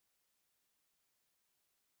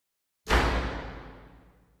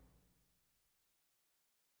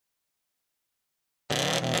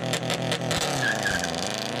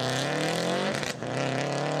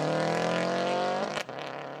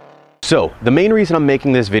So the main reason I'm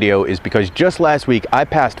making this video is because just last week I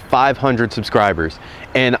passed 500 subscribers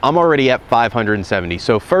and I'm already at 570.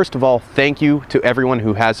 So first of all, thank you to everyone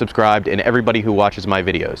who has subscribed and everybody who watches my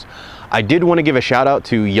videos. I did want to give a shout out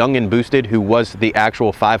to Young and Boosted, who was the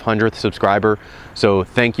actual 500th subscriber. So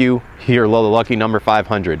thank you. You're lucky number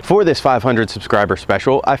 500. For this 500 subscriber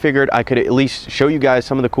special, I figured I could at least show you guys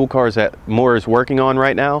some of the cool cars that Moore is working on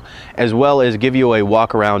right now, as well as give you a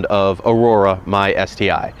walk around of Aurora, my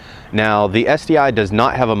STI. Now, the STI does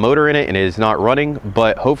not have a motor in it and it is not running,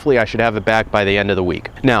 but hopefully I should have it back by the end of the week.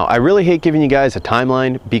 Now, I really hate giving you guys a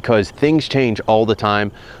timeline because things change all the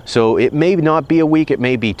time. So it may not be a week, it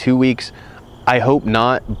may be 2 weeks. I hope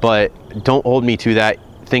not, but don't hold me to that.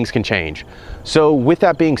 Things can change. So with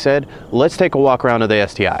that being said, let's take a walk around of the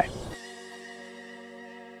STI.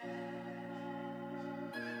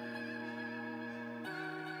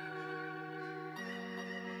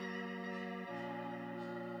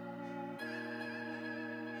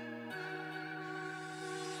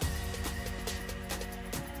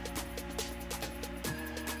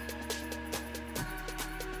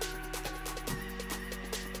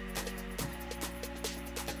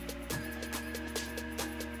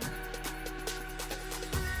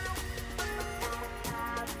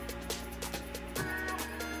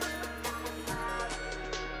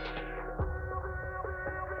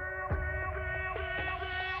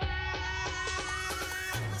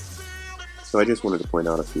 So I just wanted to point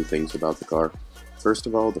out a few things about the car. First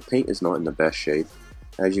of all, the paint is not in the best shape.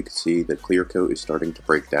 As you can see, the clear coat is starting to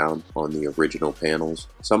break down on the original panels.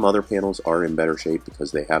 Some other panels are in better shape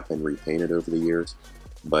because they have been repainted over the years.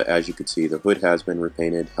 But as you can see, the hood has been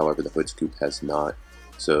repainted, however the hood scoop has not.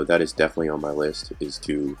 So that is definitely on my list, is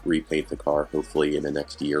to repaint the car, hopefully in the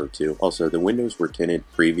next year or two. Also, the windows were tinted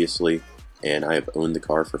previously, and I have owned the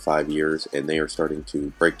car for 5 years and they are starting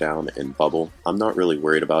to break down and bubble. I'm not really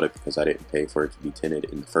worried about it because I didn't pay for it to be tinted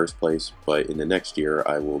in the first place, but in the next year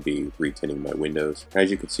I will be retinting my windows. As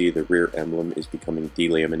you can see, the rear emblem is becoming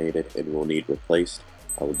delaminated and will need replaced.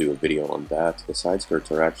 I will do a video on that. The side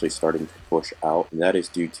skirts are actually starting to push out, and that is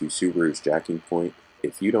due to Subaru's jacking point.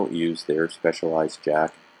 If you don't use their specialized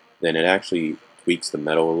jack, then it actually tweaks the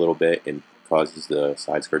metal a little bit and causes the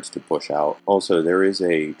side skirts to push out. Also, there is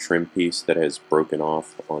a trim piece that has broken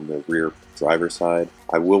off on the rear driver's side.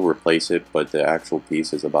 I will replace it, but the actual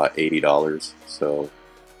piece is about $80, so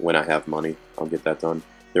when I have money, I'll get that done.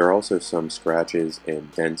 There are also some scratches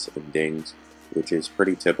and dents and dings, which is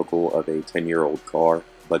pretty typical of a 10-year-old car,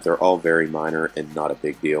 but they're all very minor and not a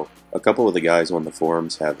big deal. A couple of the guys on the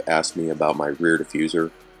forums have asked me about my rear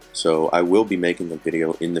diffuser, so I will be making a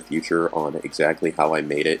video in the future on exactly how I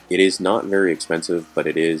made it. It is not very expensive, but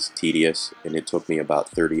it is tedious, and it took me about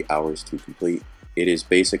 30 hours to complete. It is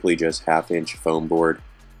basically just half-inch foam board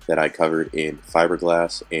that I covered in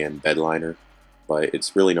fiberglass and bed liner, but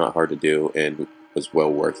it's really not hard to do and was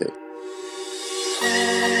well worth it.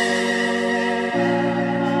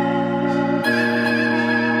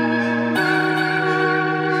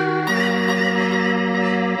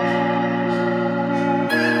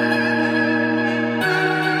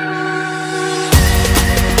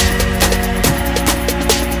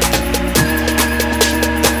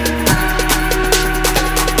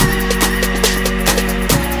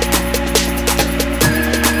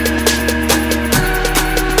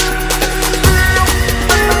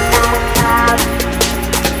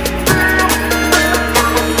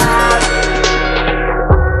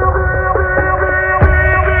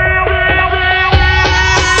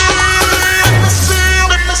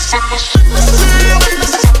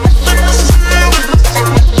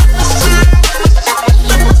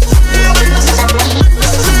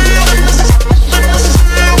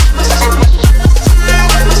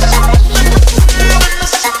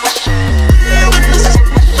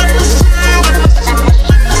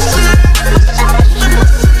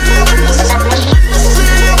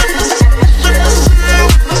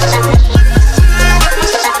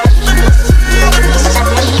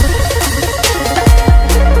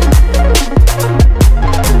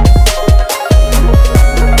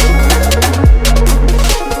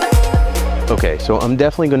 So I'm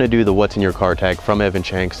definitely going to do the what's in your car tag from Evan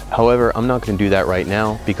Shanks. However, I'm not going to do that right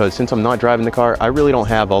now because since I'm not driving the car, I really don't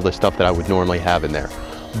have all the stuff that I would normally have in there.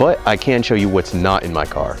 But I can show you what's not in my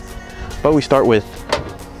car. But we start with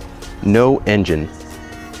no engine.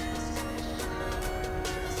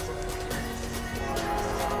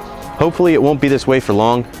 Hopefully it won't be this way for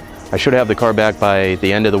long. I should have the car back by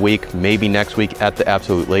the end of the week, maybe next week at the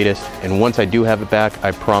absolute latest. And once I do have it back,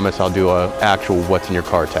 I promise I'll do an actual what's in your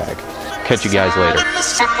car tag. Catch you guys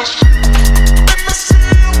later.